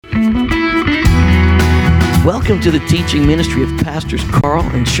Welcome to the teaching ministry of Pastors Karl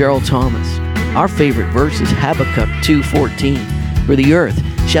and Cheryl Thomas. Our favorite verse is Habakkuk 2:14. For the earth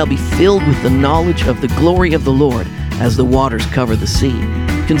shall be filled with the knowledge of the glory of the Lord as the waters cover the sea.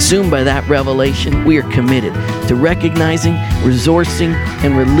 Consumed by that revelation, we are committed to recognizing, resourcing,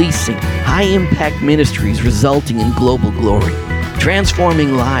 and releasing high-impact ministries resulting in global glory,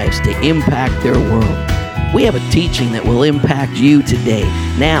 transforming lives to impact their world. We have a teaching that will impact you today.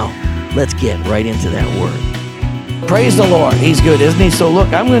 Now, let's get right into that word. Praise the Lord. He's good, isn't he? So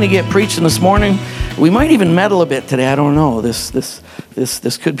look, I'm going to get preaching this morning. We might even meddle a bit today. I don't know. This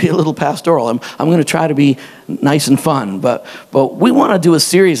could be a little pastoral. I'm going to try to be nice and fun, but we want to do a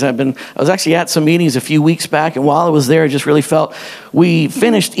series. I was actually at some meetings a few weeks back, and while I was there, I just really felt we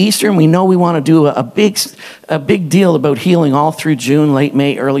finished Easter, and we know we want to do a big deal about healing all through June, late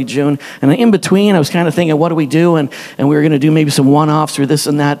May, early June, and in between, I was kind of thinking, what do we do? And we were going to do maybe some one-offs or this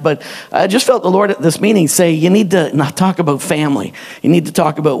and that, but I just felt the Lord at this meeting say, you need to not talk about family. You need to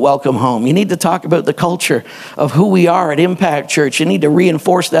talk about welcome home. You need to talk about the culture of who we are at Impact Church. You need to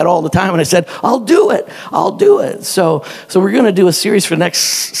reinforce that all the time. And I said, I'll do it. So we're going to do a series for the next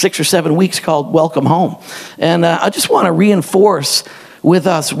 6 or 7 weeks called Welcome Home. And I just want to reinforce with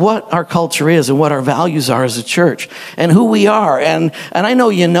us what our culture is and what our values are as a church and who we are. And I know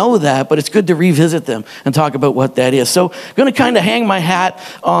you know that, but it's good to revisit them and talk about what that is. So I'm going to kind of hang my hat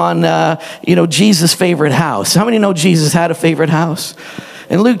on, Jesus' favorite house. How many know Jesus had a favorite house?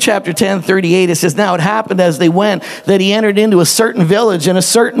 In Luke chapter 10:38, it says, now it happened as they went that he entered into a certain village and a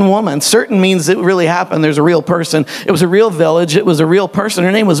certain woman. Certain means it really happened. There's a real person. It was a real village. It was a real person.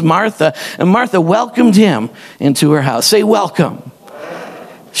 Her name was Martha. And Martha welcomed him into her house. Say welcome.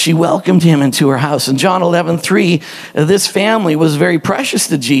 She welcomed him into her house. In John 11:3, this family was very precious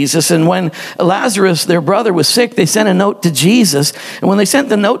to Jesus. And when Lazarus, their brother, was sick, they sent a note to Jesus. And when they sent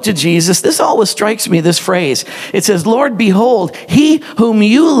the note to Jesus, this always strikes me, this phrase. It says, Lord, behold, he whom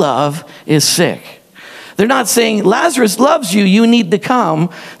you love is sick. They're not saying, Lazarus loves you, you need to come.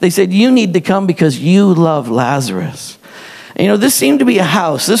 They said, you need to come because you love Lazarus. This seemed to be a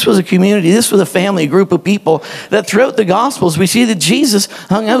house. This was a community. This was a family, a group of people that throughout the Gospels, we see that Jesus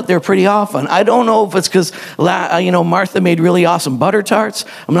hung out there pretty often. I don't know if it's because, Martha made really awesome butter tarts.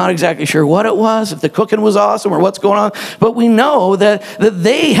 I'm not exactly sure what it was, if the cooking was awesome or what's going on. But we know that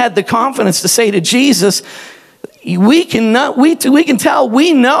they had the confidence to say to Jesus, we can tell,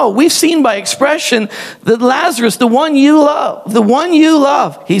 we know, we've seen by expression that Lazarus, the one you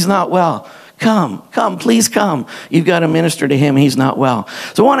love, he's not well. Come, please come. You've got to minister to him. He's not well.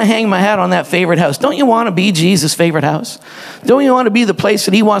 So I want to hang my hat on that favorite house. Don't you want to be Jesus' favorite house? Don't you want to be the place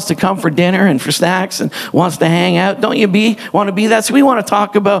that he wants to come for dinner and for snacks and wants to hang out? Don't you want to be that? So we want to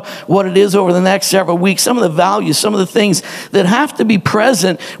talk about what it is over the next several weeks, some of the values, some of the things that have to be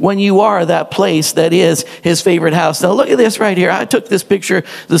present when you are that place that is his favorite house. Now look at this right here. I took this picture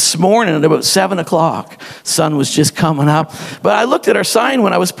this morning at about 7 o'clock. Sun was just coming up. But I looked at our sign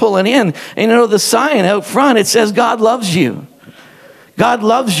when I was pulling in, and the sign out front, it says, God loves you. God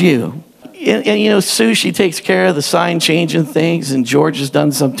loves you. And Sue, she takes care of the sign changing things, and George has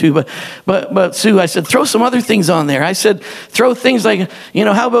done some too. But Sue, I said, throw some other things on there. I said, throw things like,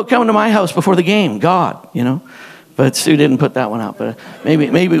 how about coming to my house before the game? God, But Sue didn't put that one out. But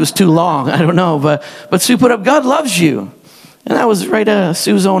maybe it was too long. I don't know. But Sue put up, God loves you. And that was right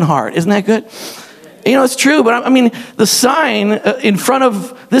Sue's own heart. Isn't that good? It's true, but the sign in front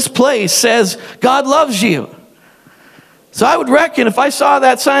of this place says, God loves you. So I would reckon if I saw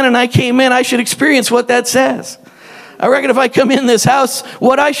that sign and I came in, I should experience what that says. I reckon if I come in this house,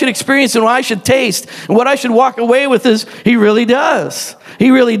 what I should experience and what I should taste and what I should walk away with is, he really does.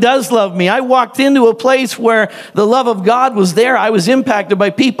 He really does love me. I walked into a place where the love of God was there. I was impacted by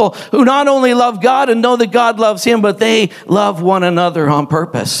people who not only love God and know that God loves him, but they love one another on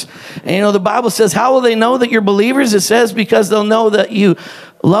purpose. And the Bible says, how will they know that you're believers? It says, because they'll know that you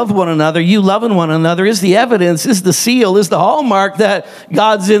love one another. You loving one another is the evidence, is the seal, is the hallmark that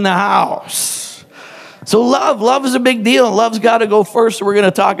God's in the house. So love is a big deal. Love's got to go first. So we're going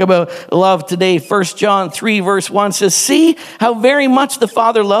to talk about love today. 1 John 3 verse 1 says, see how very much the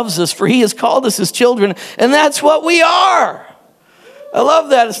Father loves us, for he has called us his children, and that's what we are. I love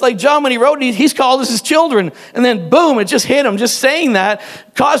that. It's like John, when he wrote it, he's called us his children. And then boom, it just hit him. Just saying that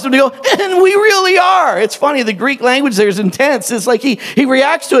caused him to go, and we really are. It's funny, the Greek language there is intense. It's like he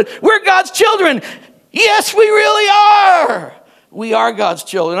reacts to it. We're God's children. Yes, we really are. We are God's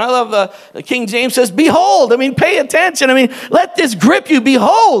children. I love the King James says, behold. Pay attention. Let this grip you.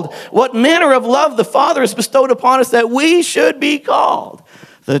 Behold, what manner of love the Father has bestowed upon us that we should be called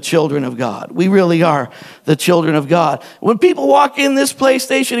the children of God. We really are the children of God. When people walk in this place,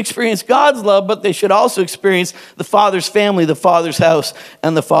 they should experience God's love, but they should also experience the Father's family, the Father's house,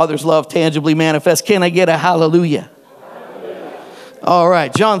 and the Father's love tangibly manifest. Can I get a hallelujah? All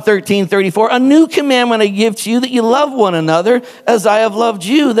right, John 13:34. A new commandment I give to you, that you love one another as I have loved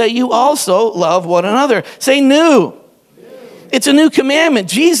you, that you also love one another. Say new. It's a new commandment.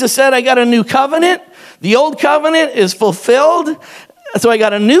 Jesus said, I got a new covenant. The old covenant is fulfilled. So I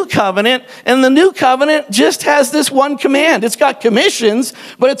got a new covenant, and the new covenant just has this one command. It's got commissions,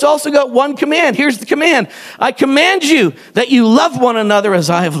 but it's also got one command. Here's the command. I command you that you love one another as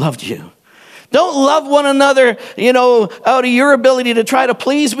I have loved you. Don't love one another, out of your ability to try to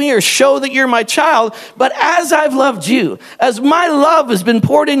please me or show that you're my child. But as I've loved you, as my love has been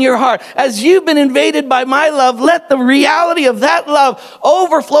poured in your heart, as you've been invaded by my love, let the reality of that love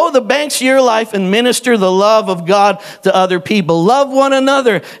overflow the banks of your life and minister the love of God to other people. Love one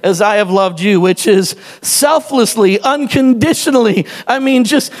another as I have loved you, which is selflessly, unconditionally. I mean,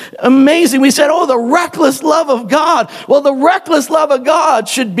 just amazing. We said, the reckless love of God. Well, the reckless love of God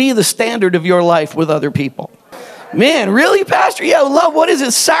should be the standard of your life with other people. Man, really, Pastor? Yeah, love, what is it?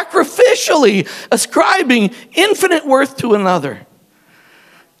 Sacrificially ascribing infinite worth to another.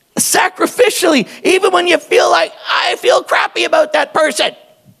 Sacrificially, even when you feel like, I feel crappy about that person.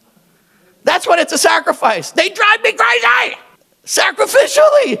 That's when it's a sacrifice. They drive me crazy.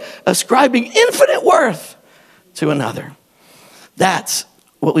 Sacrificially ascribing infinite worth to another. That's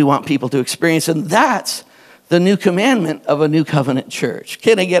what we want people to experience, and that's the new commandment of a new covenant church.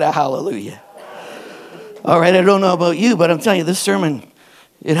 Can I get a hallelujah? All right, I don't know about you, but I'm telling you, this sermon,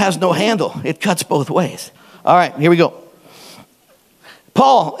 it has no handle. It cuts both ways. All right, here we go.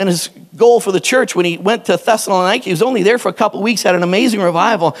 Paul, and his goal for the church when he went to Thessalonica, he was only there for a couple of weeks, had an amazing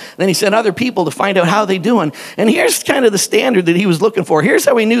revival. Then he sent other people to find out how they doing. And here's kind of the standard that he was looking for. Here's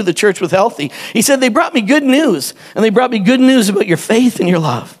how he knew the church was healthy. He said, they brought me good news, and they brought me good news about your faith and your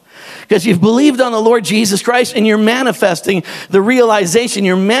love. Because you've believed on the Lord Jesus Christ, and you're manifesting the realization,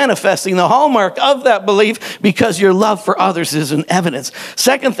 you're manifesting the hallmark of that belief, because your love for others is an evidence.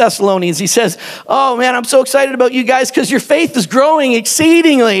 2 Thessalonians, he says, oh man, I'm so excited about you guys because your faith is growing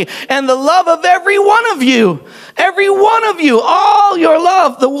exceedingly, and the love of every one of you, all your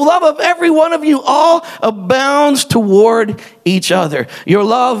love, the love of every one of you, all abounds toward each other. Your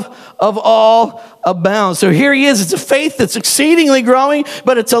love of all abounds. So here he is. It's a faith that's exceedingly growing,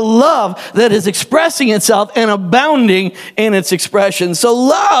 but it's a love that is expressing itself and abounding in its expression. So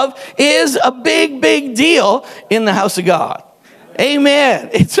love is a big, big deal in the house of God. Amen.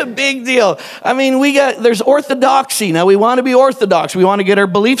 It's a big deal. I mean, there's orthodoxy. Now, we want to be orthodox. We want to get our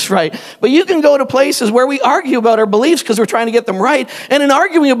beliefs right. But you can go to places where we argue about our beliefs because we're trying to get them right. And in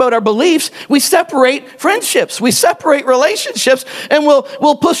arguing about our beliefs, we separate friendships. We separate relationships. And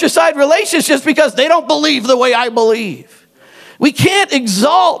we'll push aside relationships because they don't believe the way I believe. We can't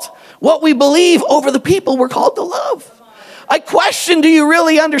exalt what we believe over the people we're called to love. I question, do you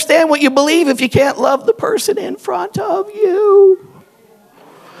really understand what you believe if you can't love the person in front of you?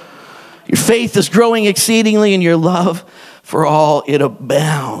 Your faith is growing exceedingly, and your love for all, it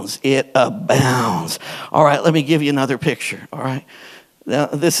abounds. It abounds. All right, let me give you another picture, all right? Now,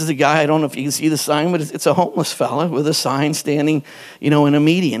 this is a guy, I don't know if you can see the sign, but it's a homeless fella with a sign standing, in a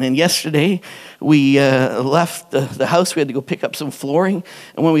median. And yesterday, we left the house. We had to go pick up some flooring.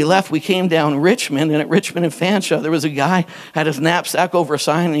 And when we left, we came down Richmond. And at Richmond and Fanshawe, there was a guy, had his knapsack over a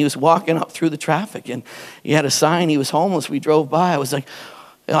sign, and he was walking up through the traffic. And he had a sign. He was homeless. We drove by. I was like,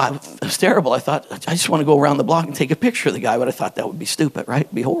 it was terrible. I thought, I just want to go around the block and take a picture of the guy. But I thought that would be stupid, right?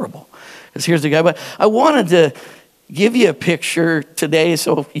 It'd be horrible. Because here's the guy. But I wanted to give you a picture today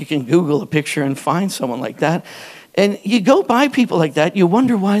so you can Google a picture and find someone like that. And you go by people like that, you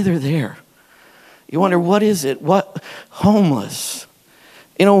wonder why they're there. You wonder, what is it? What? Homeless.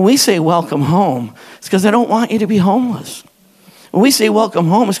 When we say welcome home, it's because I don't want you to be homeless. When we say welcome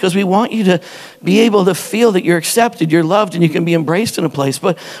home, it's because we want you to be able to feel that you're accepted, you're loved, and you can be embraced in a place.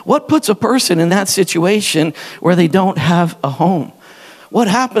 But what puts a person in that situation where they don't have a home? What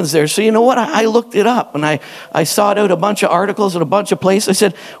happens there? So you know what? I looked it up, and I sought out a bunch of articles and a bunch of places. I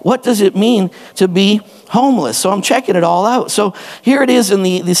said, what does it mean to be homeless? So I'm checking it all out. So here it is in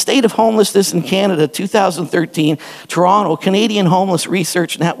the state of homelessness in Canada, 2013, Toronto, Canadian Homeless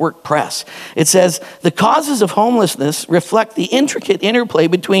Research Network Press. It says, the causes of homelessness reflect the intricate interplay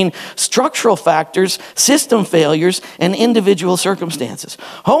between structural factors, system failures, and individual circumstances.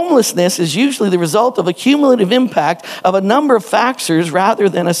 Homelessness is usually the result of a cumulative impact of a number of factors rather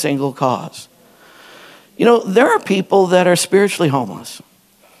than a single cause. There are people that are spiritually homeless.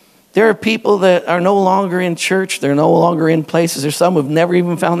 There are people that are no longer in church. They're no longer in places. There's some who've never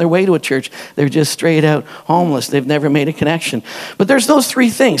even found their way to a church. They're just straight out homeless. They've never made a connection. But there's those three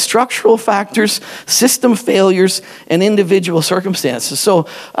things: structural factors, system failures, and individual circumstances. So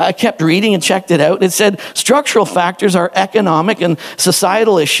I kept reading and checked it out. It said structural factors are economic and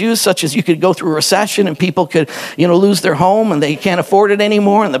societal issues, such as you could go through a recession and people could, lose their home and they can't afford it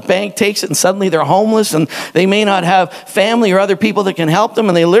anymore, and the bank takes it and suddenly they're homeless, and they may not have family or other people that can help them,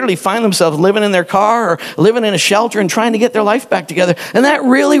 and they literally find themselves living in their car or living in a shelter and trying to get their life back together. And that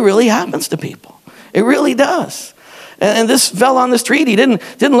really, really happens to people. It really does. And this fella on the street, he didn't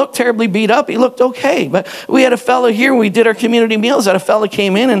look terribly beat up. He looked okay. But we had a fella here, we did our community meals, that a fella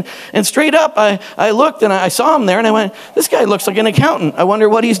came in, and straight up, I looked and I saw him there, and I went, this guy looks like an accountant. I wonder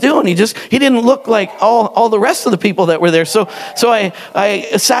what he's doing. He didn't look like all the rest of the people that were there. So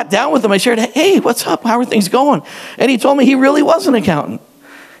I sat down with him. I shared, hey, what's up? How are things going? And he told me he really was an accountant.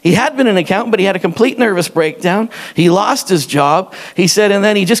 He had been an accountant, but he had a complete nervous breakdown. He lost his job. He said, and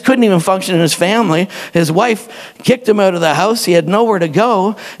then he just couldn't even function in his family. His wife kicked him out of the house. He had nowhere to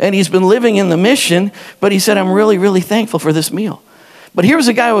go, and he's been living in the mission. But he said, I'm really, really thankful for this meal. But here's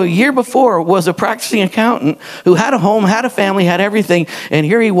a guy who a year before was a practicing accountant who had a home, had a family, had everything. And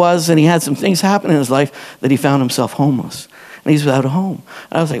here he was, and he had some things happen in his life that he found himself homeless. And he's without a home.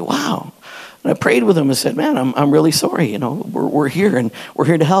 And I was like, wow. And I prayed with him and said, man, I'm really sorry. We're here, and we're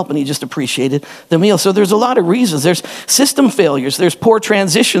here to help. And he just appreciated the meal. So there's a lot of reasons. There's system failures. There's poor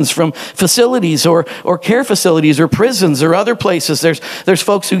transitions from facilities or care facilities or prisons or other places. There's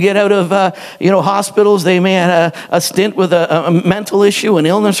folks who get out of, hospitals. They may have a stint with a mental issue, an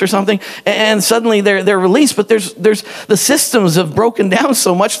illness or something, and suddenly they're released. But there's the systems have broken down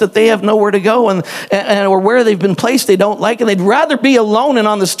so much that they have nowhere to go, and or where they've been placed they don't like, and they'd rather be alone and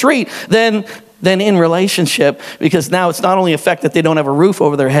on the street than in relationship, because now it's not only a fact that they don't have a roof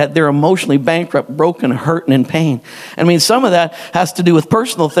over their head, they're emotionally bankrupt, broken, hurt, and in pain. I mean, some of that has to do with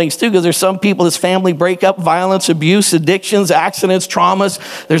personal things too, because there's some people, this family breakup, violence, abuse, addictions, accidents,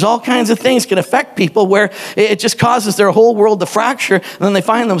 traumas. There's all kinds of things can affect people where it just causes their whole world to fracture, and then they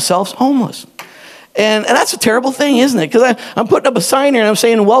find themselves homeless. And that's a terrible thing, isn't it? Because I'm putting up a sign here and I'm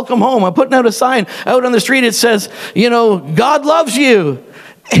saying, welcome home. I'm putting out a sign out on the street. It says, God loves you.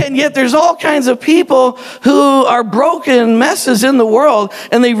 And yet there's all kinds of people who are broken messes in the world,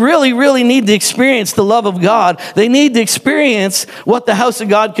 and they really, really need to experience the love of God. They need to experience what the house of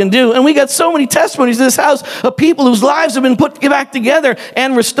God can do. And we got so many testimonies in this house of people whose lives have been put back together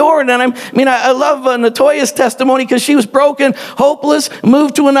and restored. And I love Natoya's testimony, because she was broken, hopeless,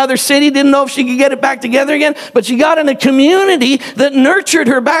 moved to another city, didn't know if she could get it back together again, but she got in a community that nurtured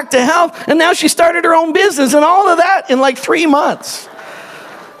her back to health, and now she started her own business, and all of that in like 3 months.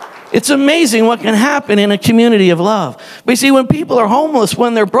 It's amazing what can happen in a community of love. But you see, when people are homeless,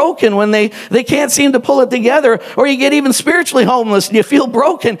 when they're broken, when they can't seem to pull it together, or you get even spiritually homeless and you feel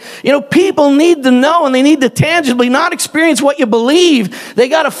broken, people need to know, and they need to tangibly not experience what you believe. They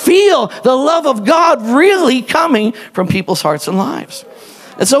got to feel the love of God really coming from people's hearts and lives.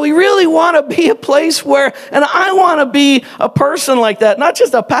 And so we really want to be a place where, and I want to be a person like that, not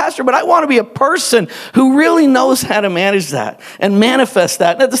just a pastor, but I want to be a person who really knows how to manage that and manifest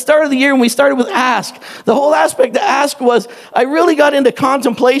that. And at the start of the year, when we started with Ask, the whole aspect of Ask was I really got into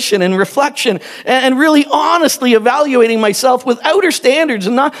contemplation and reflection and really honestly evaluating myself with outer standards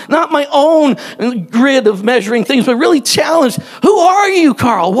and not my own grid of measuring things, but really challenged. Who are you,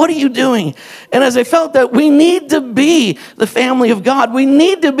 Karl? What are you doing? And as I felt that we need to be the family of God, we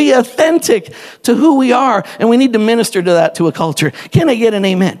need to be authentic to who we are, and we need to minister to that to a culture. Can I get an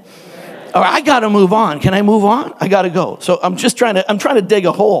amen? All right, I got to move on. Can I move on? I got to go. So I'm trying to dig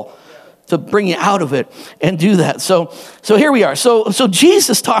a hole to bring you out of it and do that. So here we are. So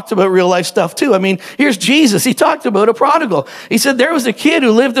Jesus talked about real life stuff too. I mean, here's Jesus. He talked about a prodigal. He said there was a kid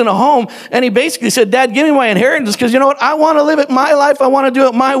who lived in a home, and he basically said, Dad, give me my inheritance, because you know what? I want to live it my life. I want to do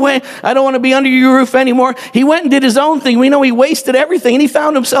it my way. I don't want to be under your roof anymore. He went and did his own thing. We know he wasted everything, and he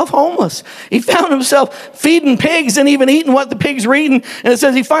found himself homeless. He found himself feeding pigs and even eating what the pigs were eating. And it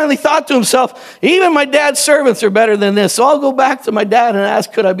says he finally thought to himself, even my dad's servants are better than this. So I'll go back to my dad and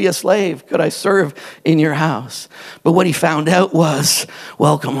ask, could I be a slave? Could I serve in your house? But what he found out was,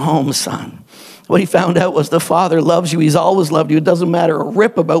 welcome home, son. What he found out was the Father loves you. He's always loved you. It doesn't matter a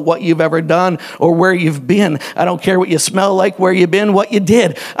rip about what you've ever done or where you've been. I don't care what you smell like, where you've been, what you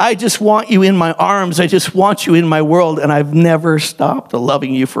did. I just want you in my arms. I just want you in my world, and I've never stopped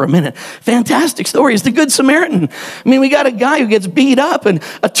loving you for a minute. Fantastic story. It's the Good Samaritan. I mean, we got a guy who gets beat up and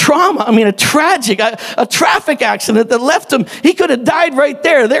a trauma, a traffic accident that left him. He could have died right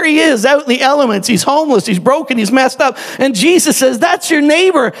there. There he is out in the elements. He's homeless. He's broken. He's messed up. And Jesus says, that's your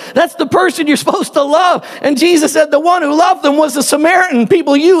neighbor. That's the person you're supposed to love. And Jesus said the one who loved them was the Samaritan.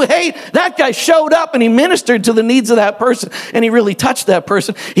 People you hate. That guy showed up and he ministered to the needs of that person. And he really touched that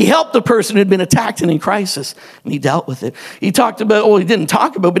person. He helped the person who had been attacked and in crisis. And he dealt with it. He talked about, he didn't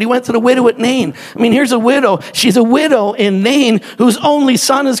talk about, but he went to the widow at Nain. Here's a widow. She's a widow in Nain whose only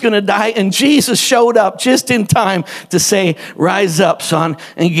son is going to die. And Jesus showed up just in time to say, rise up, son,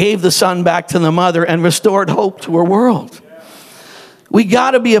 and gave the son back to the mother and restored hope to her world. We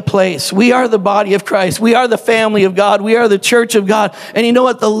got to be a place. We are the body of Christ. We are the family of God. We are the church of God. And you know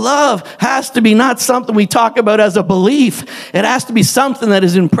what? The love has to be not something we talk about as a belief. It has to be something that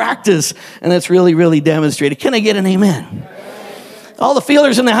is in practice and that's really, really demonstrated. Can I get an amen? All the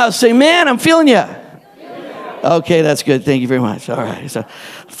feelers in the house say, man, I'm feeling you. Okay, that's good. Thank you very much. All right. So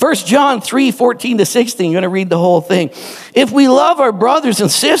 1 John 3:14-16, I'm going to read the whole thing. If we love our brothers and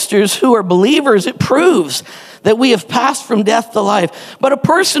sisters who are believers, it proves that we have passed from death to life. But a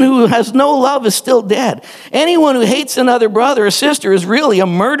person who has no love is still dead. Anyone who hates another brother or sister is really a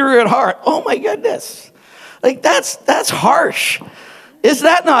murderer at heart. Oh my goodness. That's harsh. Is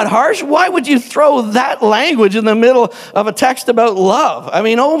that not harsh? Why would you throw that language in the middle of a text about love?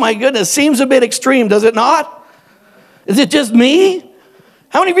 Oh my goodness, seems a bit extreme, does it not? Is it just me?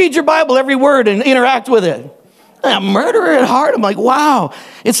 How many read your Bible every word and interact with it? A murderer at heart. I'm like, wow.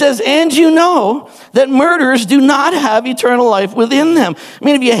 It says, and you know that murderers do not have eternal life within them.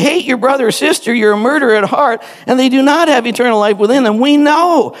 If you hate your brother or sister, you're a murderer at heart, and they do not have eternal life within them. We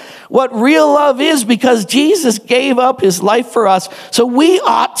know what real love is because Jesus gave up his life for us. So we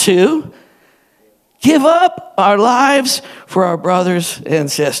ought to give up our lives for our brothers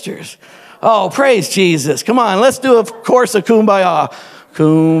and sisters. Oh, praise Jesus. Come on, let's do a course of Kumbaya.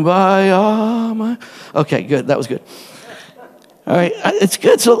 Kumbaya. Okay, good. That was good. All right, it's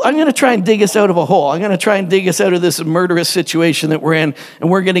good. So I'm going to try and dig us out of a hole. I'm going to try and dig us out of this murderous situation that we're in,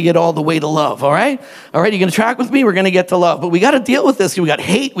 and we're going to get all the way to love, all right? All right, you going to track with me? We're going to get to love. But we got to deal with this. We got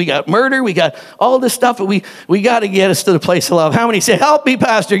hate, we got murder, we got all this stuff, but we got to get us to the place of love. How many say, help me,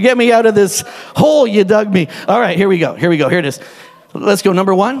 Pastor, get me out of this hole you dug me? All right, here we go. Here it is. Let's go.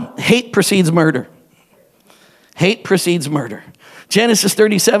 Number one, hate precedes murder. Hate precedes murder. Genesis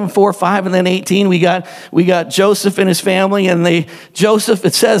 37:4-5, and then 18, we got Joseph and his family, and Joseph,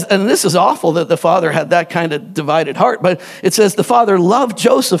 it says, and this is awful that the father had that kind of divided heart, but it says the father loved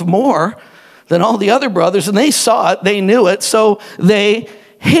Joseph more than all the other brothers, and they saw it, they knew it, so they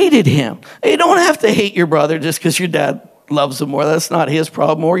hated him. You don't have to hate your brother just because your dad loves him more. That's not his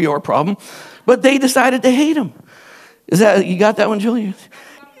problem or your problem, but they decided to hate him. You got that one, Julie?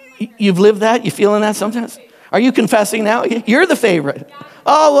 You've lived that? You feeling that sometimes? Are you confessing now? You're the favorite.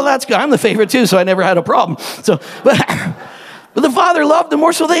 Oh, well, that's good. I'm the favorite too, so I never had a problem. But the father loved him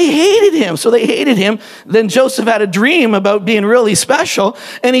more, so they hated him. Then Joseph had a dream about being really special,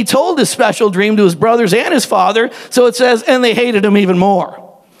 and he told his special dream to his brothers and his father. So it says, and they hated him even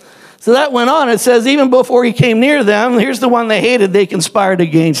more. So that went on. It says, even before he came near them, here's the one they hated, they conspired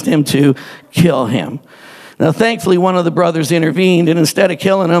against him to kill him. Now, thankfully, one of the brothers intervened, and instead of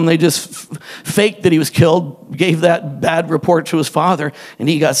killing him, they just faked that he was killed, gave that bad report to his father, and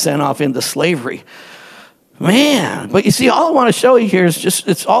he got sent off into slavery. Man, but you see, all I want to show you here is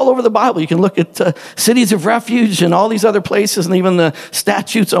it's all over the Bible. You can look at cities of refuge and all these other places, and even the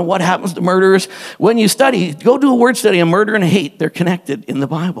statutes on what happens to murderers. When you study, go do a word study on murder and hate. They're connected in the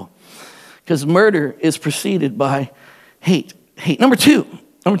Bible. Because murder is preceded by hate. Number two,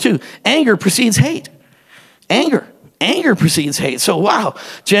 anger precedes hate. Anger precedes hate. So, wow,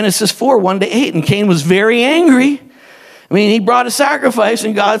 Genesis 4:1-8, and Cain was very angry. He brought a sacrifice,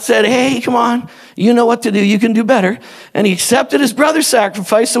 and God said, hey, come on, you know what to do. You can do better. And he accepted his brother's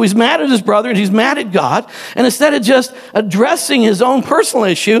sacrifice, so he's mad at his brother, and he's mad at God. And instead of just addressing his own personal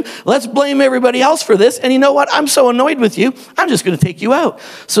issue, let's blame everybody else for this. And you know what? I'm so annoyed with you, I'm just going to take you out.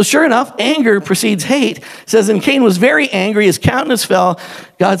 So sure enough, anger precedes hate. It says, and Cain was very angry. His countenance fell.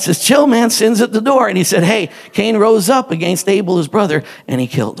 God says, chill, man, sin's at the door. And he said, hey, Cain rose up against Abel, his brother, and he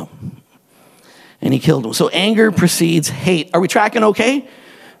killed him. So anger precedes hate. Are we tracking okay?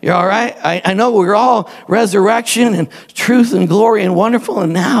 You're all right? I know we're all resurrection and truth and glory and wonderful.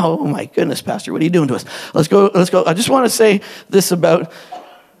 And now, oh my goodness, Pastor, what are you doing to us? Let's go. I just want to say this about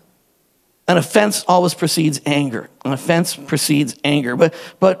An offense always precedes anger. An offense precedes anger.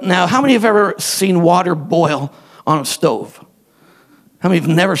 But now, how many have ever seen water boil on a stove? How many have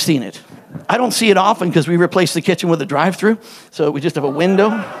never seen it? I don't see it often because we replaced the kitchen with a drive-through. So we just have a window.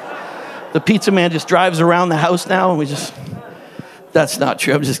 The pizza man just drives around the house now, and that's not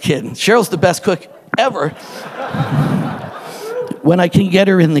true. I'm just kidding. Cheryl's the best cook ever. When I can get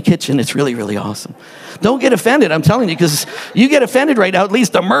her in the kitchen, it's really, really awesome. Don't get offended, I'm telling you, because you get offended right now, it leads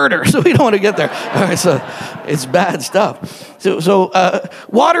to murder, so we don't want to get there. All right, so it's bad stuff. So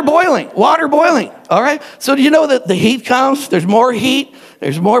water boiling, all right? So do you know that the heat comes? There's more heat.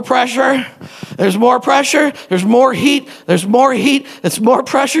 There's more pressure. There's more pressure. There's more heat. There's more heat. It's more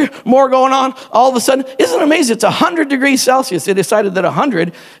pressure. More going on. All of a sudden, isn't it amazing? It's 100 degrees Celsius. They decided that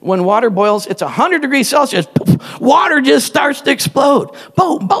 100, when water boils, it's 100 degrees Celsius. Water just starts to explode.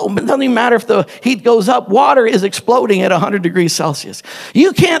 Boom, boom. It doesn't even matter if the heat goes up. Water is exploding at 100 degrees Celsius.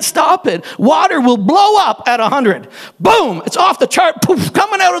 You can't stop it. Water will blow up at 100. Boom. It's off the chart. Poof,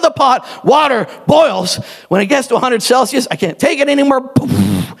 coming out of the pot. Water boils. When it gets to 100 Celsius, I can't take it anymore. Poof.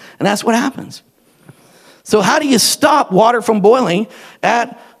 And that's what happens. So how do you stop water from boiling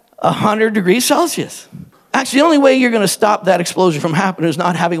at 100 degrees Celsius? Actually, the only way you're going to stop that explosion from happening is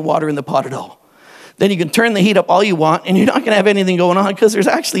not having water in the pot at all. Then you can turn the heat up all you want, and you're not going to have anything going on because there's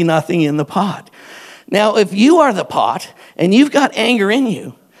actually nothing in the pot. Now, if you are the pot and you've got anger in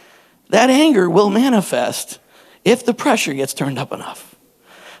you, that anger will manifest if the pressure gets turned up enough.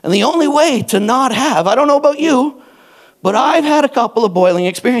 And the only way to not have, I don't know about you, but I've had a couple of boiling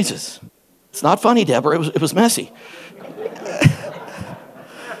experiences. It's not funny, Deborah. It was messy.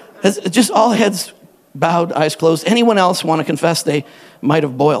 Just all heads bowed, eyes closed. Anyone else want to confess they might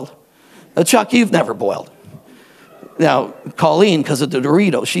have boiled? Chuck, you've never boiled. Now, Colleen, because of the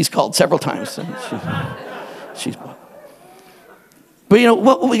Doritos, she's called several times. She's boiled. But you know,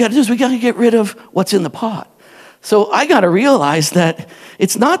 what we got to do is we got to get rid of what's in the pot. So I got to realize that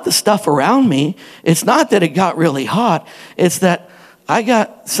it's not the stuff around me. It's not that it got really hot. It's that I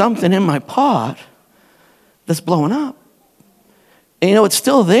got something in my pot that's blowing up. And you know, it's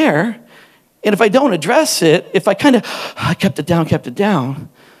still there. And if I don't address it, if I kept it down,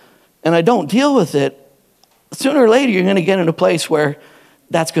 and I don't deal with it, sooner or later you're going to get in a place where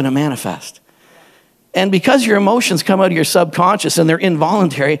that's going to manifest. And because your emotions come out of your subconscious and they're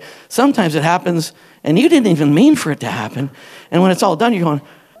involuntary, sometimes it happens and you didn't even mean for it to happen. And when it's all done, you're going,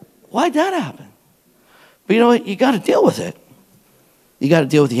 why'd that happen? But you know what? You got to deal with it. You got to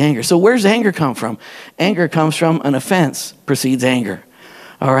deal with the anger. So where's anger come from? Anger comes from an offense precedes anger.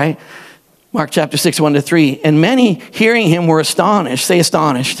 All right? Mark chapter 6, 1-3. And many hearing him were astonished. Say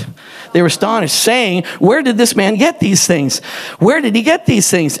astonished. They were astonished, saying, where did this man get these things? Where did he get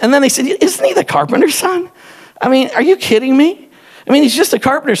these things? And then they said, isn't he the carpenter's son? I mean, are you kidding me? I mean, he's just a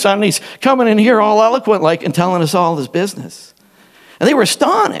carpenter's son. And he's coming in here all eloquent like and telling us all his business. And they were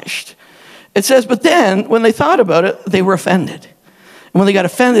astonished. It says, but then when they thought about it, they were offended. And when they got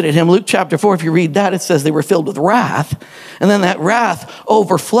offended at him, Luke chapter 4, if you read that, it says they were filled with wrath. And then that wrath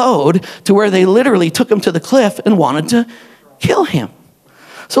overflowed to where they literally took him to the cliff and wanted to kill him.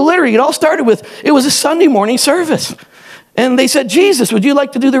 So literally, it all started with, it was a Sunday morning service. And they said, Jesus, would you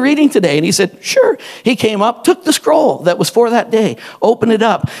like to do the reading today? And he said, sure. He came up, took the scroll that was for that day, opened it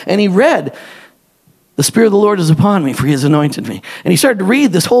up, and he read, the Spirit of the Lord is upon me, for he has anointed me. And he started to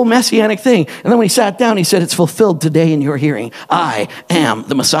read this whole messianic thing. And then when he sat down, he said, it's fulfilled today in your hearing. I am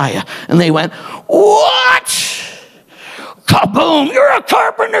the Messiah. And they went, what? Kaboom, you're a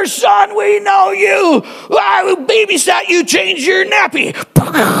carpenter's son. We know you. I babysat you, changed your nappy.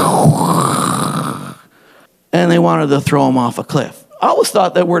 And they wanted to throw him off a cliff. I always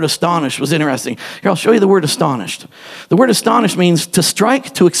thought that word astonished was interesting. Here, I'll show you the word astonished. The word astonished means to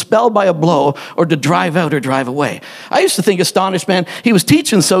strike, to expel by a blow, or to drive out or drive away. I used to think astonished, man, he was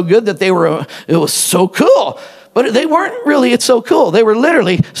teaching so good that it was so cool. But they weren't really, it's so cool. They were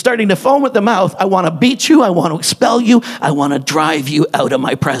literally starting to foam at the mouth. I want to beat you. I want to expel you. I want to drive you out of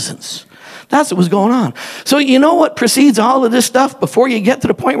my presence. That's what was going on. So you know what precedes all of this stuff before you get to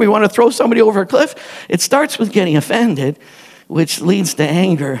the point where you want to throw somebody over a cliff? It starts with getting offended, which leads to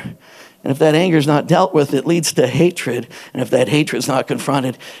anger. And if that anger is not dealt with, it leads to hatred. And if that hatred is not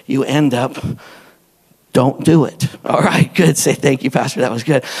confronted, you end up, don't do it. All right, good. Say thank you, Pastor. That was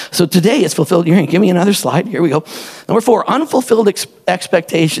good. So today it's fulfilled. You're going to give me another slide. Here we go. Number 4, unfulfilled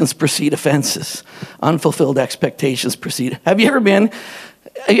expectations precede offenses. Unfulfilled expectations precede. Have you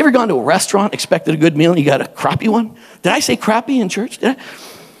ever gone to a restaurant, expected a good meal, and you got a crappy one? Did I say crappy in church?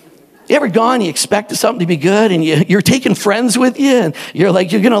 You ever gone, you expected something to be good, and you're taking friends with you, and you're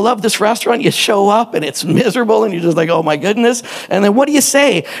like, you're going to love this restaurant. You show up, and it's miserable, and you're just like, oh, my goodness. And then what do you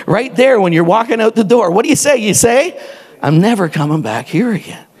say right there when you're walking out the door? What do you say? You say, I'm never coming back here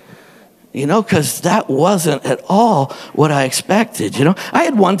again. You know, because that wasn't at all what I expected, you know. I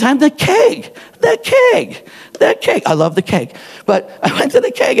had one time the keg. I love the keg. But I went to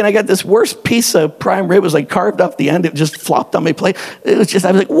the keg and I got this worst piece of prime rib. It was like carved off the end. It just flopped on my plate. I was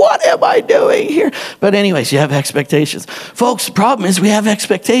like, what am I doing here? But anyways, you have expectations. Folks, the problem is we have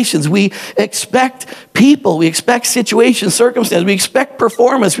expectations. We expect people. We expect situations, circumstances. We expect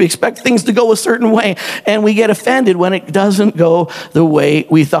performance. We expect things to go a certain way. And we get offended when it doesn't go the way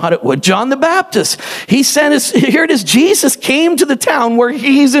we thought it would. John the Baptist, he sent us, here it is, Jesus came to the town where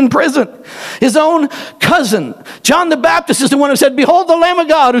he's in prison. His own cousin, John the Baptist, is the one who said, behold the Lamb of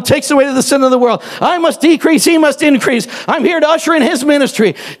God who takes away the sin of the world. I must decrease, he must increase. I'm here to usher in his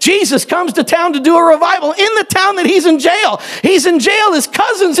ministry. Jesus comes to town to do a revival in the town that he's in jail. He's in jail, his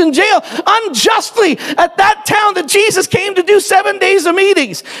cousin's in jail, unjustly at that town that Jesus came to do 7 days of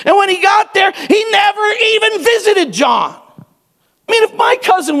meetings. And when he got there, he never even visited John. I mean, if my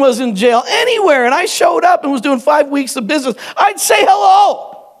cousin was in jail anywhere and I showed up and was doing 5 weeks of business, I'd say hello.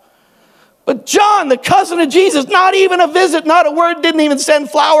 But John, the cousin of Jesus, not even a visit, not a word, didn't even send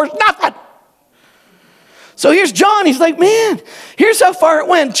flowers, nothing. So here's John. He's like, man, here's how far it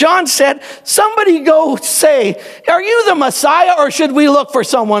went. John said, somebody go say, are you the Messiah or should we look for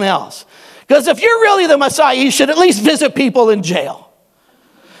someone else? Because if you're really the Messiah, you should at least visit people in jail.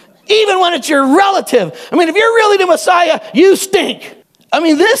 Even when it's your relative. I mean, if you're really the Messiah, you stink. I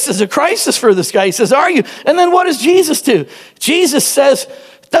mean, this is a crisis for this guy. He says, are you? And then what does Jesus do? Jesus says,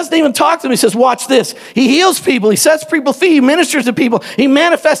 doesn't even talk to them. He says, watch this. He heals people. He sets people free. He ministers to people. He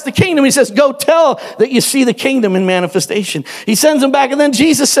manifests the kingdom. He says, go tell that you see the kingdom in manifestation. He sends them back. And then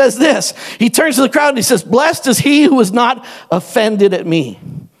Jesus says this. He turns to the crowd and he says, blessed is he who is not offended at me.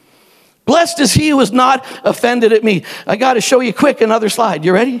 Blessed is he who is not offended at me. I got to show you quick another slide.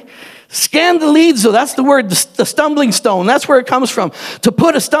 You ready? Scandalizo, that's the word, the stumbling stone. That's where it comes from. To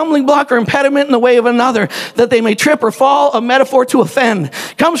put a stumbling block or impediment in the way of another, that they may trip or fall, a metaphor to offend.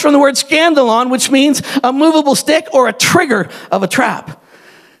 Comes from the word scandalon, which means a movable stick or a trigger of a trap.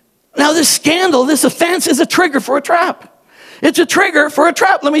 Now this scandal, this offense is a trigger for a trap. It's a trigger for a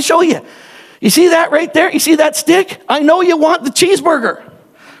trap. Let me show you. You see that right there? You see that stick? I know you want the cheeseburger.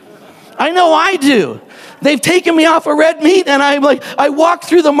 I know I do. They've taken me off of red meat, and I walked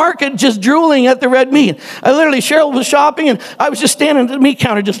through the market just drooling at the red meat. Cheryl was shopping, and I was just standing at the meat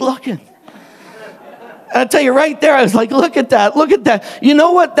counter just looking. And I tell you right there, I was like, look at that, look at that. You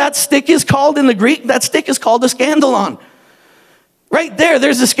know what that stick is called in the Greek? That stick is called a scandalon. Right there,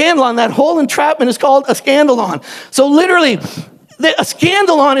 there's a scandalon. That whole entrapment is called a scandalon. So literally, a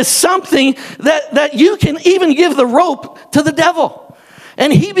scandalon is something that you can even give the rope to the devil.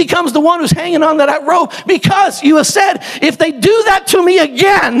 And he becomes the one who's hanging on to that rope because you have said, if they do that to me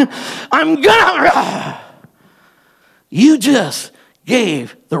again, I'm gonna... You just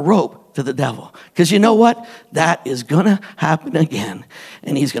gave the rope to the devil. Because you know what? That is gonna happen again.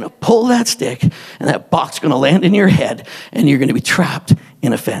 And he's gonna pull that stick, and that box is gonna land in your head, and you're gonna be trapped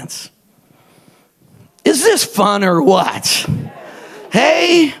in a fence. Is this fun or what?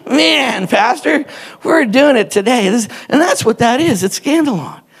 Hey, man, Pastor, we're doing it today. And that's what that is. It's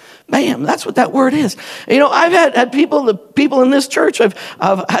scandalon. Bam, that's what that word is. You know, I've had people in this church, I've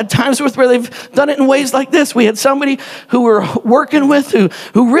had times where they've done it in ways like this. We had somebody who we're working with who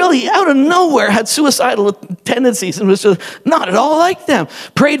really out of nowhere had suicidal tendencies and was just not at all like them.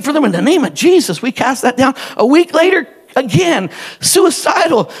 Prayed for them in the name of Jesus. We cast that down. A week later, again,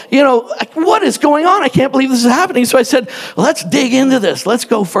 suicidal. You know, what is going on? I can't believe this is happening. So I said, let's dig into this. Let's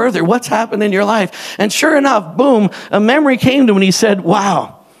go further. What's happened in your life? And sure enough, boom, a memory came to him and he said,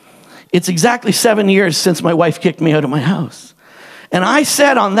 wow, it's exactly 7 years since my wife kicked me out of my house. And I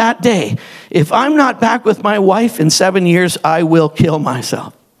said on that day, if I'm not back with my wife in 7 years, I will kill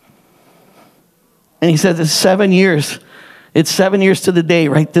myself. And he said, it's 7 years. It's 7 years to the day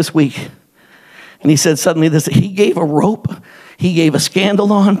right this week. And he said suddenly this, he gave a rope, he gave a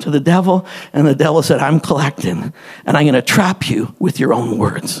scandalon to the devil, and the devil said, I'm collecting, and I'm going to trap you with your own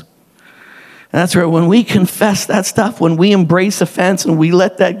words. And that's where when we confess that stuff, when we embrace offense and we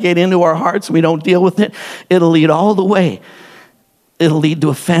let that get into our hearts and we don't deal with it, it'll lead all the way. It'll lead to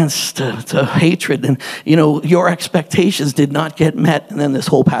offense, to hatred. And, you know, your expectations did not get met. And then this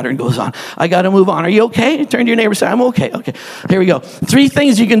whole pattern goes on. I got to move on. Are you okay? Turn to your neighbor and say, I'm okay. Okay, here we go. 3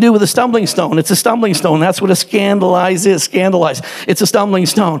 things you can do with a stumbling stone. It's a stumbling stone. That's what a scandalize is. Scandalize. It's a stumbling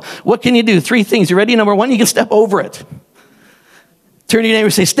stone. What can you do? 3 things. You ready? Number 1, you can step over it. Turn to your neighbor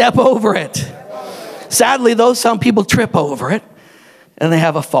and say, step over it. Sadly, though, some people trip over it and they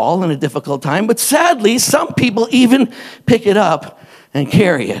have a fall and a difficult time. But sadly, some people even pick it up and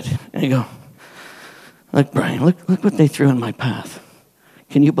carry it. And you go, look, Brian, look what they threw in my path.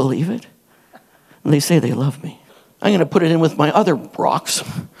 Can you believe it? And they say they love me. I'm going to put it in with my other rocks.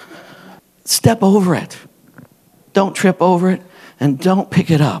 Step over it. Don't trip over it. And don't pick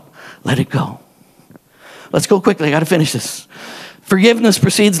it up. Let it go. Let's go quickly. I got to finish this. Forgiveness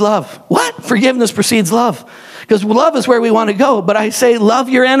precedes love. What? Forgiveness precedes love. Because love is where we want to go. But I say, love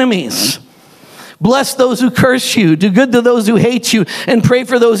your enemies. Bless those who curse you. Do good to those who hate you. And pray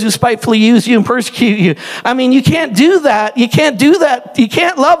for those who spitefully use you and persecute you. I mean, you can't do that. You can't do that. You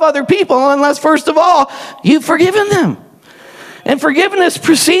can't love other people unless, first of all, you've forgiven them. And forgiveness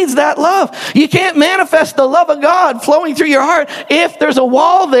precedes that love. You can't manifest the love of God flowing through your heart if there's a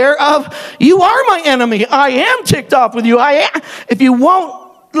wall there of, you are my enemy. I am ticked off with you. If you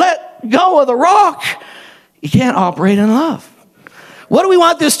won't let go of the rock, you can't operate in love. What do we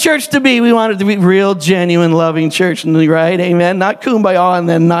want this church to be? We want it to be real, genuine, loving church, right? Amen. Not kumbaya and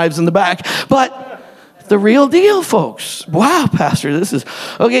then knives in the back, but the real deal, folks. Wow, Pastor, this is...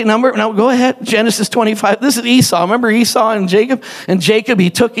 Okay, now go ahead. Genesis 25. This is Esau. Remember Esau and Jacob? And Jacob, he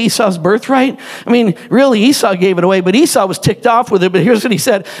took Esau's birthright. I mean, really, Esau gave it away, but Esau was ticked off with it. But here's what he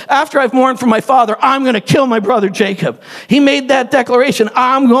said. After I've mourned for my father, I'm going to kill my brother Jacob. He made that declaration.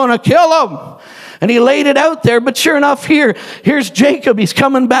 I'm going to kill him. And he laid it out there, but sure enough, here's Jacob. He's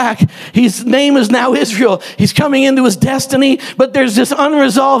coming back. His name is now Israel. He's coming into his destiny, but there's this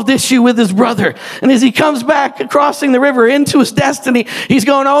unresolved issue with his brother. And as he comes back, crossing the river into his destiny, he's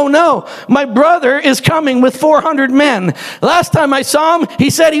going, oh no, my brother is coming with 400 men. Last time I saw him,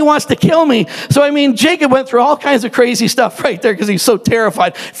 he said he wants to kill me. So, I mean, Jacob went through all kinds of crazy stuff right there because he's so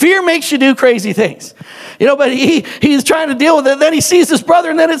terrified. Fear makes you do crazy things. But he's trying to deal with it. Then he sees his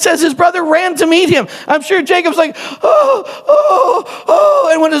brother, and then it says his brother ran to meet him. I'm sure Jacob's like, oh.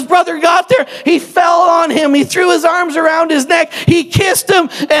 And when his brother got there, he fell on him. He threw his arms around his neck. He kissed him,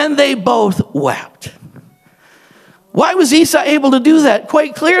 and they both wept. Why was Esau able to do that?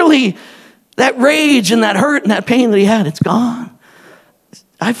 Quite clearly, that rage and that hurt and that pain that he had, it's gone.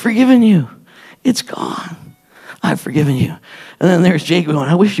 I've forgiven you. It's gone. I've forgiven you. And then there's Jacob going,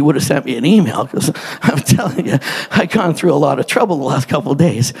 I wish you would have sent me an email because I'm telling you, I've gone through a lot of trouble the last couple of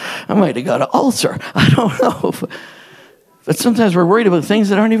days. I might have got an ulcer. I don't know. But sometimes we're worried about things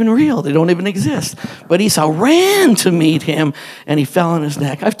that aren't even real. They don't even exist. But Esau ran to meet him, and he fell on his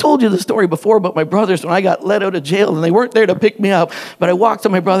neck. I've told you the story before about my brothers when I got let out of jail, and they weren't there to pick me up. But I walked to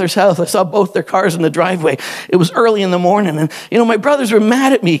my brother's house. I saw both their cars in the driveway. It was early in the morning. And, my brothers were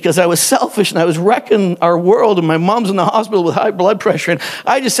mad at me because I was selfish, and I was wrecking our world, and my mom's in the hospital with high blood pressure. And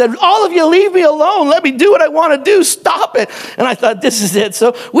I just said, all of you leave me alone. Let me do what I want to do. Stop it. And I thought, this is it.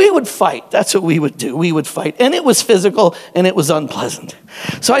 So we would fight. That's what we would do. We would fight. And it was physical, and it was unpleasant.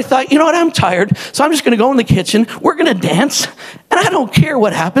 So I thought, I'm tired, so I'm just going to go in the kitchen. We're going to dance, and I don't care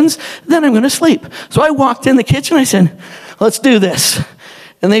what happens. Then I'm going to sleep. So I walked in the kitchen. I said, let's do this.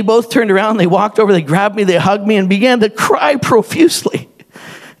 And they both turned around. They walked over. They grabbed me. They hugged me and began to cry profusely.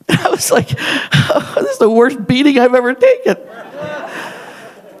 And I was like, this is the worst beating I've ever taken.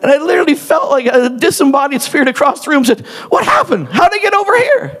 And I literally felt like a disembodied spirit across the room said, what happened? How'd I get over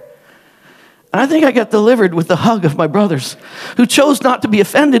here? And I think I got delivered with the hug of my brothers who chose not to be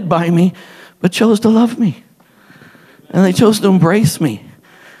offended by me, but chose to love me. And they chose to embrace me.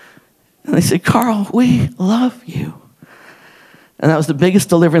 And they said, Karl, we love you. And that was the biggest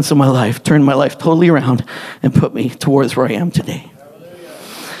deliverance of my life, turned my life totally around and put me towards where I am today.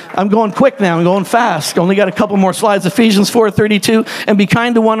 I'm going quick now. I'm going fast. Only got a couple more slides. Ephesians 4:32. And be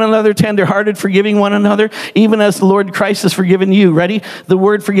kind to one another, tenderhearted, forgiving one another, even as the Lord Christ has forgiven you. Ready? The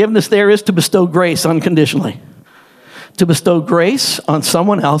word forgiveness there is to bestow grace unconditionally. To bestow grace on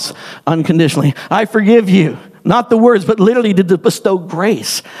someone else unconditionally. I forgive you. Not the words, but literally to bestow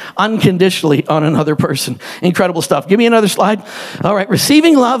grace unconditionally on another person. Incredible stuff. Give me another slide. All right.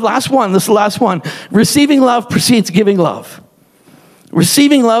 Receiving love. Last one. This is the last one. Receiving love precedes giving love.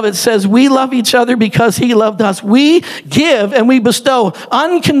 Receiving love, it says, we love each other because he loved us. We give and we bestow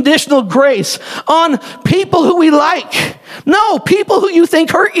unconditional grace on people who we like. No, people who you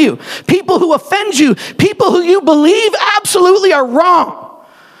think hurt you. People who offend you. People who you believe absolutely are wrong.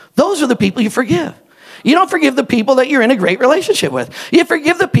 Those are the people you forgive. You don't forgive the people that you're in a great relationship with. You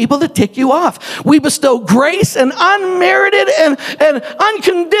forgive the people that tick you off. We bestow grace and unmerited and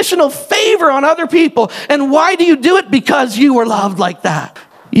unconditional favor on other people. And why do you do it? Because you were loved like that.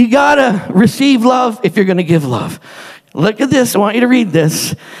 You gotta receive love if you're gonna give love. Look at this. I want you to read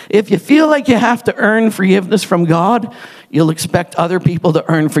this. If you feel like you have to earn forgiveness from God, you'll expect other people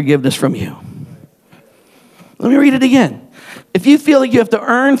to earn forgiveness from you. Let me read it again. If you feel like you have to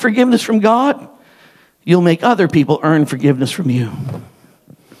earn forgiveness from God, you'll make other people earn forgiveness from you.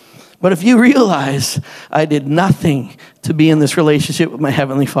 But if you realize I did nothing to be in this relationship with my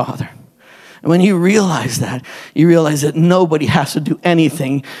Heavenly Father, and when you realize that, you realize that nobody has to do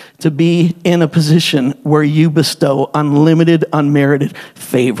anything to be in a position where you bestow unlimited, unmerited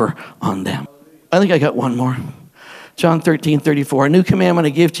favor on them. I think I got one more. John 13:34. A new commandment I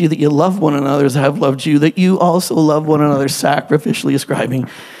give to you, that you love one another as I have loved you, that you also love one another, sacrificially ascribing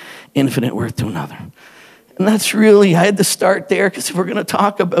infinite worth to another. And that's really, I had to start there, because if we're going to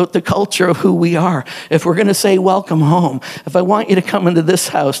talk about the culture of who we are, if we're going to say welcome home, if I want you to come into this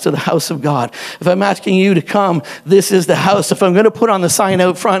house, to the house of God, if I'm asking you to come, this is the house, if I'm going to put on the sign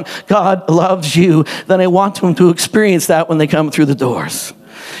out front, God loves you, then I want them to experience that when they come through the doors.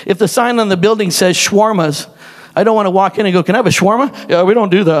 If the sign on the building says shawarmas, I don't want to walk in and go, can I have a shawarma? Yeah, we don't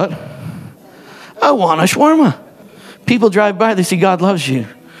do that. I want a shawarma. People drive by, they see God loves you.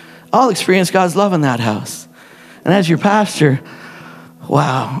 I'll experience God's love in that house. And as your pastor,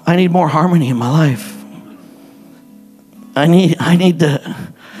 wow, I need more harmony in my life. I need to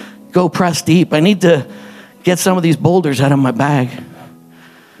go press deep. I need to get some of these boulders out of my bag.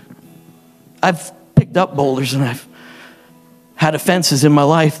 I've picked up boulders, and I've had offenses in my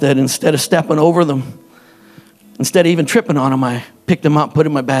life that instead of stepping over them, instead of even tripping on them, I picked them up, put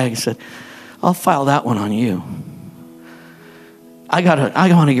in my bag, and said, I'll file that one on you. I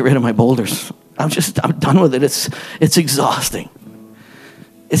want to get rid of my boulders. I'm done with it. It's exhausting.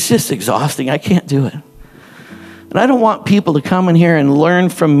 It's just exhausting. I can't do it. And I don't want people to come in here and learn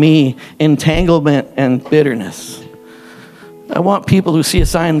from me entanglement and bitterness. I want people who see a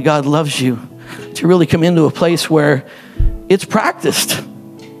sign God loves you to really come into a place where it's practiced,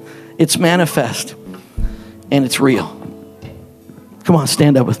 it's manifest, and it's real. Come on,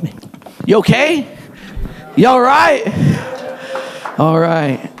 stand up with me. You okay? You all right? All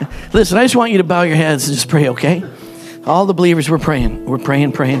right. Listen, I just want you to bow your heads and just pray, okay? All the believers, we're praying. We're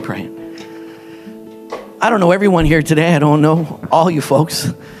praying. I don't know everyone here today. I don't know all you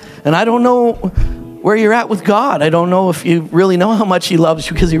folks. And I don't know where you're at with God. I don't know if you really know how much He loves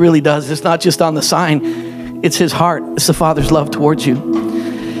you, because He really does. It's not just on the sign. It's His heart. It's the Father's love towards you.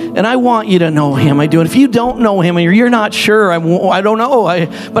 And I want you to know Him. I do. And if you don't know Him, or you're not sure, I don't know,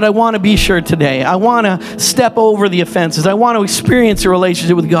 but I want to be sure today. I want to step over the offenses. I want to experience a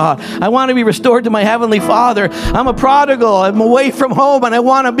relationship with God. I want to be restored to my Heavenly Father. I'm a prodigal. I'm away from home, and I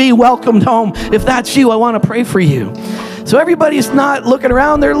want to be welcomed home. If that's you, I want to pray for you. So everybody's not looking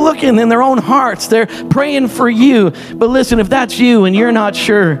around. They're looking in their own hearts. They're praying for you. But listen, if that's you and you're not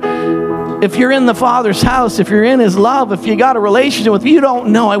sure, if you're in the Father's house, if you're in His love, if you got a relationship with Him, you don't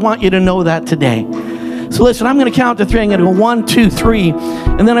know, I want you to know that today. So listen, I'm going to count to 3. I'm going to go 1, 2, 3.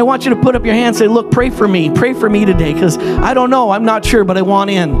 And then I want you to put up your hand and say, look, pray for me. Pray for me today, because I don't know. I'm not sure, but I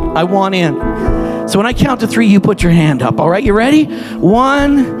want in. I want in. So when I count to 3, you put your hand up. All right, you ready?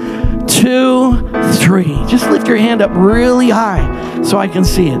 1, 2, 3. Just lift your hand up really high so I can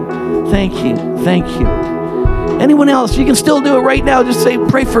see it. Thank you. Thank you. Anyone else? You can still do it right now. Just say,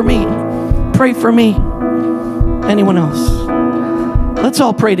 pray for me. Pray for me. Anyone else? Let's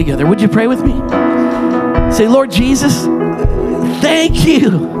all pray together. Would you pray with me? Say, Lord Jesus, thank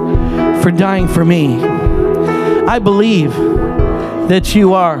you for dying for me. I believe that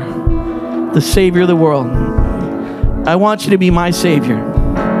you are the Savior of the world. I want you to be my Savior.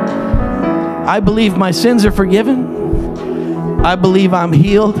 I believe my sins are forgiven. I believe I'm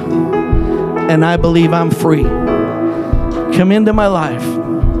healed. And I believe I'm free. Come into my life.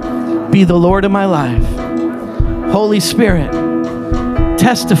 Be the Lord of my life. Holy Spirit,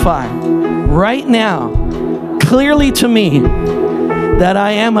 testify right now clearly to me that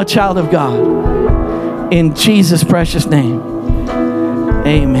I am a child of God. In Jesus' precious name.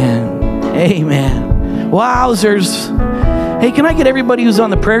 Amen. Amen. Wowzers. Hey, can I get everybody who's on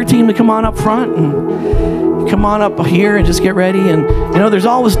the prayer team to come on up front and come on up here and just get ready? And you know, there's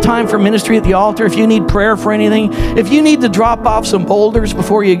always time for ministry at the altar. If you need prayer for anything, if you need to drop off some boulders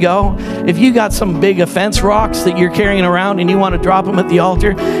before you go, if you got some big offense rocks that you're carrying around and you want to drop them at the altar,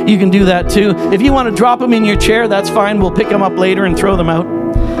 you can do that too. If you want to drop them in your chair, that's fine. We'll pick them up later and throw them out.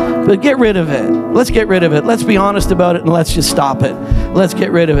 But get rid of it. Let's get rid of it. Let's be honest about it, and let's just stop it. Let's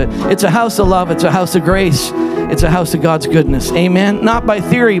get rid of it. It's a house of love. It's a house of grace. It's a house of God's goodness. Amen? Not by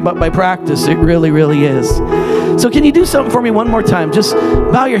theory, but by practice. It really, really is. So can you do something for me one more time? Just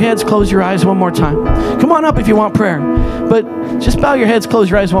bow your heads, close your eyes one more time. Come on up if you want prayer. But just bow your heads,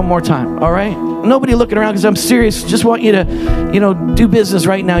 close your eyes one more time. All right? Nobody looking around, because I'm serious. Just want you to, do business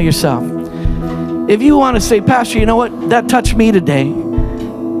right now yourself. If you want to say, Pastor, you know what? That touched me today.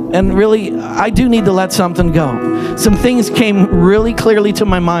 And really, I do need to let something go. Some things came really clearly to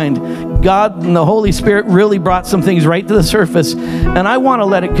my mind. God and the Holy Spirit really brought some things right to the surface, and I want to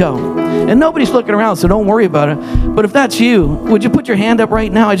let it go. And nobody's looking around, so don't worry about it. But if that's you, would you put your hand up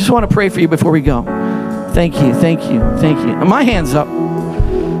right now? I just want to pray for you before we go. Thank you, thank you, thank you. And my hand's up.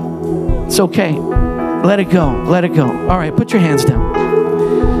 It's okay. Let it go, let it go. All right, put your hands down.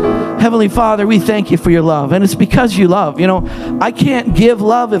 Heavenly Father, we thank you for your love. And it's because you love. You know, I can't give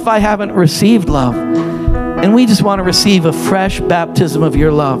love if I haven't received love. And we just want to receive a fresh baptism of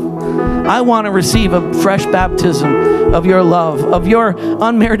your love. I want to receive a fresh baptism of your love, of your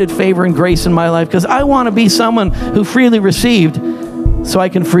unmerited favor and grace in my life, because I want to be someone who freely received so I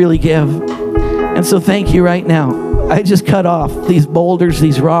can freely give. And so thank you right now. I just cut off these boulders,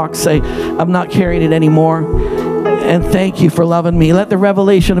 these rocks, say, I'm not carrying it anymore. And thank you for loving me. Let the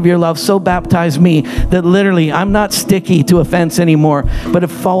revelation of your love so baptize me that literally I'm not sticky to offense anymore, but it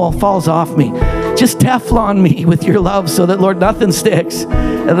falls off me. Just Teflon me with your love so that, Lord, nothing sticks.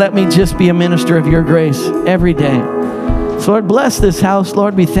 And let me just be a minister of your grace every day. So, Lord, bless this house.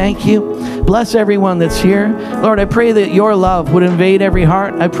 Lord, we thank you. Bless everyone that's here. Lord, I pray that your love would invade every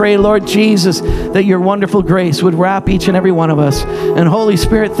heart. I pray, Lord Jesus, that your wonderful grace would wrap each and every one of us. And Holy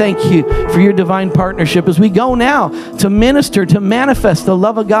Spirit, thank you for your divine partnership as we go now to minister, to manifest the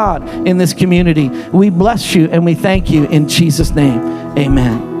love of God in this community. We bless you and we thank you in Jesus' name.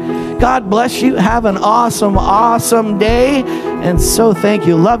 Amen. God bless you. Have an awesome, awesome day. And so thank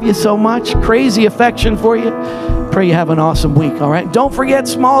you. Love you so much. Crazy affection for you. Pray you have an awesome week, all right? Don't forget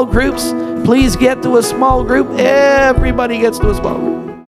small groups. Please get to a small group. Everybody gets to a small group.